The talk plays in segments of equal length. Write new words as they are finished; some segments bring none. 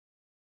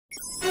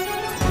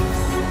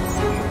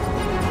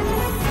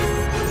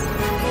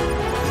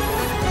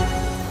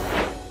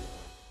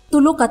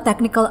Tulo ka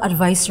technical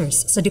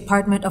advisors sa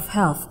Department of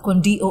Health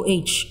kon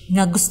DOH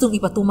nga gustong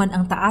ipatuman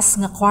ang taas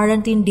nga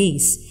quarantine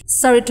days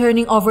sa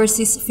returning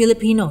overseas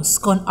Filipinos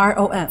kon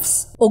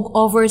ROFs ug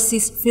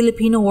overseas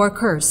Filipino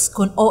workers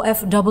kon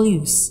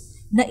OFWs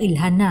na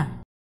ilhan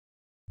na.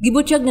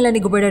 Gibutyag nila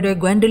ni Gobernador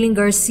Gwen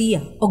Garcia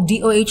ug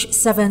DOH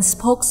 7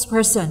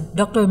 spokesperson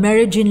Dr.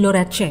 Mary Jean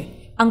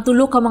Loreche ang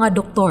tulo ka mga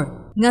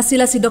doktor nga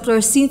sila si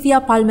Dr.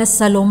 Cynthia Palmes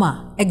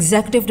Saloma,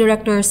 Executive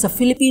Director sa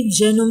Philippine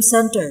Genome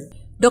Center,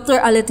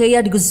 Dr.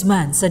 Aletea de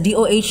Guzman sa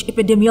DOH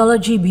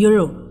Epidemiology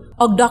Bureau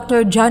ug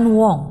Dr. John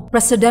Wong,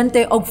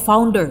 Presidente ug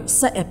Founder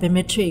sa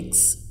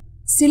Epimetrics.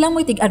 Sila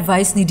mo'y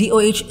tig-advise ni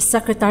DOH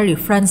Secretary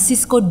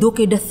Francisco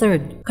Duque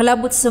III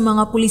kalabot sa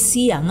mga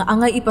pulisiya nga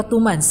angay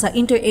ipatuman sa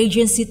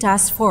Interagency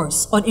Task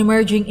Force on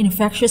Emerging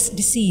Infectious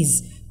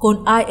Disease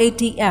kon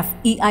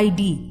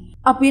IATF-EID.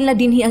 Apil na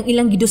dinhi ang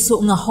ilang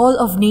giduso nga Hall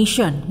of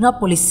Nation nga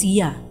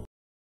pulisiya.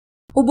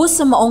 Ubos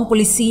sa maong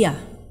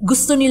pulisiya,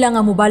 gusto nila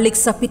nga mubalik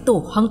sa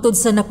 7 hangtod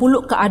sa 10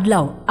 ka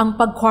adlaw ang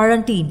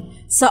pag-quarantine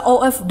sa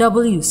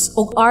OFWs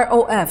ug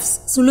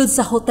ROFs sulod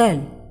sa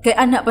hotel kay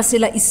ana pa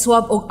sila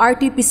iswab og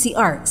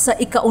RT-PCR sa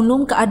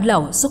ika-6 ka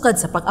adlaw sukad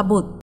sa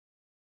pag-abot.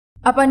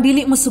 Apan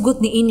dili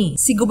mosugot niini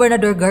si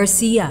Gobernador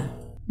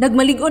Garcia.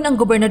 Nagmalig-on ang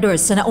gobernador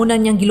sa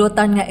nauna niyang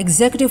gilotan nga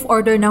Executive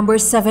Order No.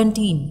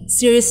 17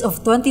 Series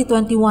of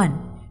 2021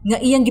 nga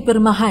iyang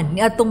gipirmahan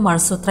niadtong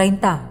Marso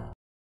 30.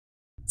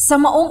 Sa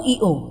maong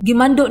EO,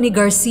 gimando ni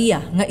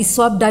Garcia nga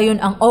iswab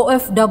dayon ang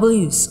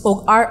OFWs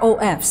o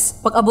ROFs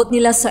pag-abot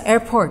nila sa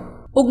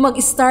airport ug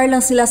mag-star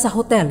lang sila sa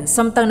hotel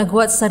samtang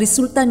naghuwat sa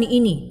resulta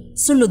niini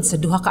sulod sa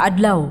 2 ka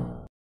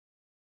adlaw.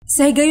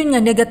 Sa higayon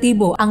nga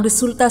negatibo ang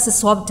resulta sa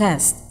swab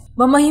test,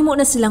 mamahimo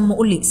na silang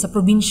muuli sa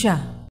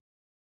probinsya.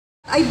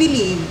 I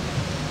believe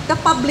the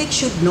public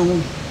should know.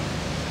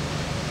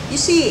 You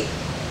see,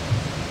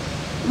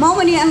 mao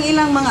man ang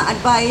ilang mga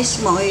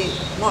advice mo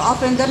more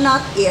often than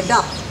not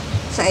i-adopt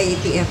sa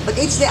IATF. But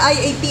it's the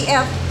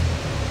IATF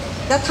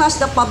that has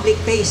the public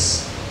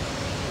face.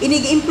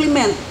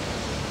 Inig-implement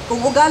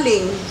kung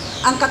ugaling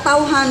ang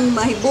katawhan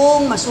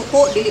mahibong,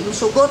 masuko, dili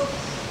mosugot.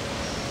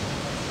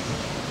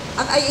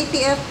 Ang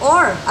IATF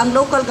or ang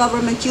local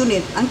government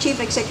unit, ang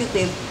chief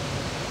executive,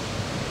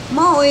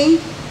 maoy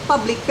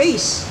public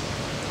face.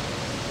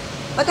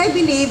 But I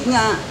believe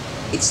nga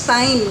it's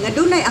time nga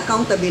dunay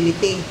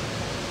accountability.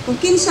 Kung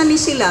kinsa ni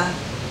sila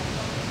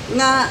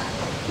nga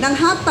nang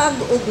hatag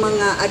og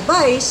mga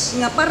advice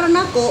nga para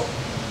nako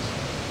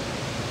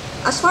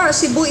as far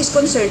as Cebu is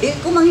concerned, di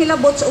ko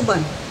manghilabot sa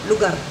uban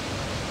lugar.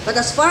 But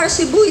as far as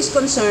Cebu is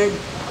concerned,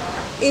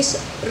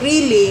 is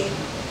really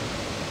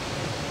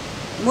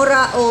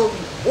mura og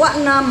wa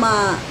na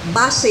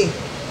mabase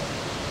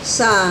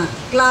sa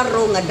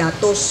klaro nga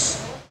datos.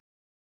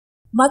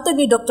 Matod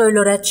ni Dr.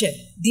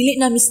 Loreche, dili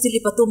na mistil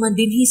ipatuman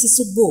dinhi sa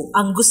Sugbo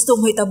ang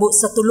gustong mahitabo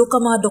sa tulo ka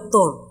mga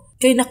doktor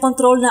kay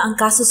nakontrol na ang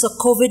kaso sa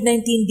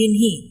COVID-19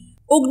 dinhi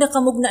ug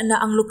nakamugna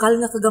na ang lokal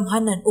nga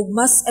kagamhanan ug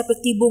mas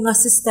epektibo nga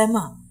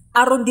sistema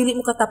aron dili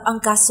mokatap ang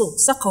kaso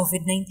sa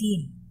COVID-19.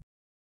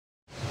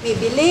 We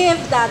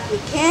believe that we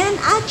can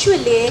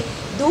actually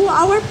do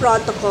our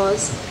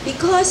protocols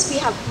because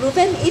we have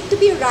proven it to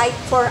be right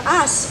for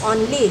us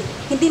only.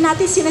 Hindi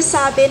natin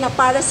sinasabi na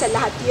para sa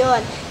lahat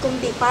yon,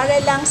 kundi para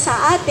lang sa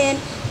atin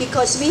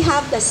because we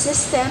have the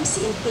systems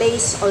in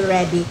place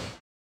already.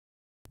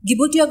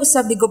 Gibutyag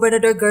usab ni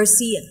Gobernador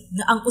Garcia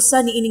nga ang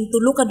usa ni ining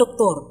tulo ka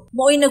doktor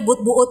mo'y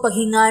nagbutbuot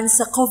paghingan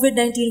sa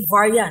COVID-19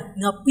 variant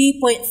nga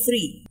P.3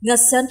 nga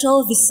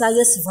Central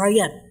Visayas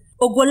variant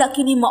ug wala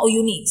kini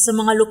mauyuni sa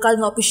mga lokal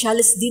nga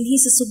opisyales dinhi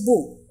sa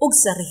Sugbo ug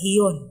sa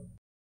rehiyon.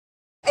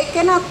 I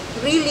cannot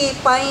really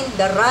find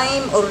the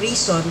rhyme or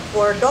reason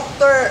for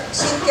Dr.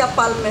 Cynthia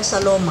Palmes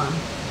Saloma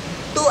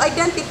to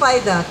identify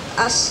that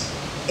as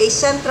a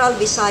Central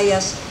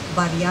Visayas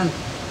variant.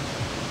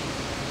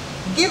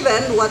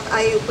 Given what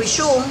I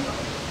presume,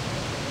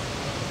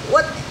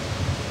 what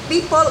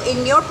people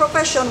in your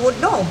profession would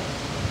know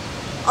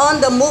on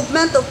the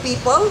movement of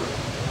people,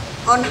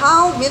 on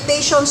how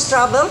mutations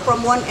travel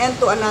from one end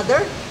to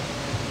another,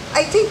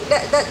 I think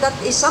that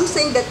is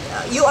something that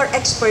you are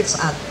experts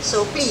at.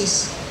 So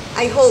please,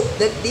 I hope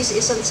that this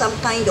isn't some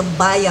kind of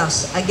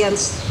bias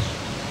against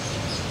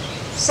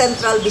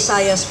Central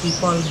Visayas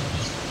people,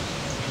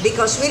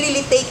 because we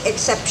really take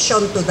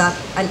exception to that,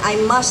 and I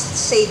must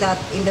say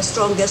that in the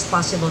strongest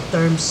possible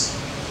terms.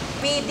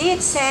 We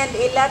did send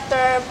a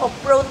letter of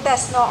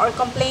protest or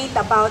complaint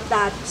about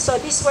that. So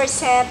these were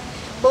sent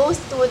both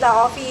to the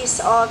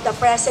office of the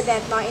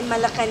President in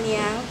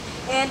Malacanang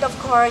and of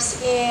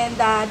course in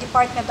the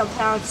Department of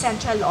Health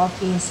Central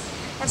Office.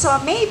 And so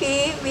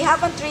maybe we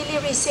haven't really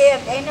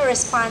received any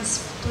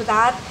response to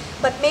that,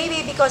 but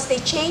maybe because they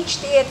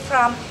changed it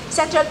from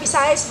Central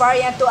Visayas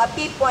variant to a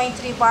P.3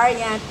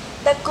 variant,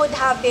 that could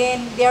have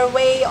been their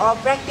way of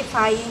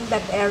rectifying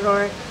that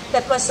error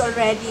that was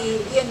already,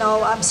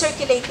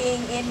 circulating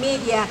in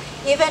media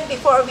even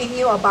before we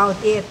knew about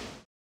it.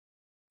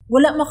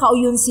 Wala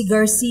makauyon si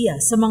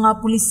Garcia sa mga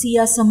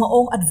pulisiya sa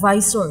maong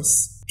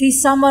advisors kay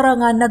samara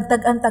nga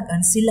nagtag-antagan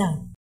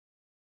sila.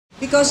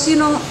 Because,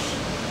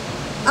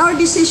 our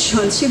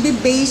decisions should be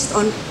based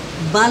on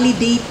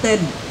validated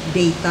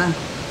data,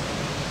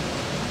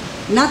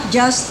 not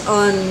just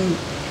on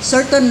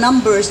certain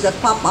numbers that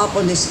pop up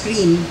on the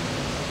screen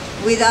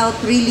without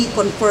really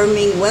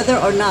confirming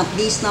whether or not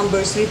these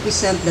numbers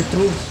represent the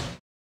truth.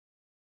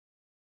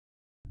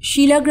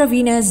 Sheila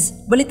Gravinez,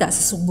 Balita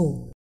sa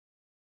Sugbo.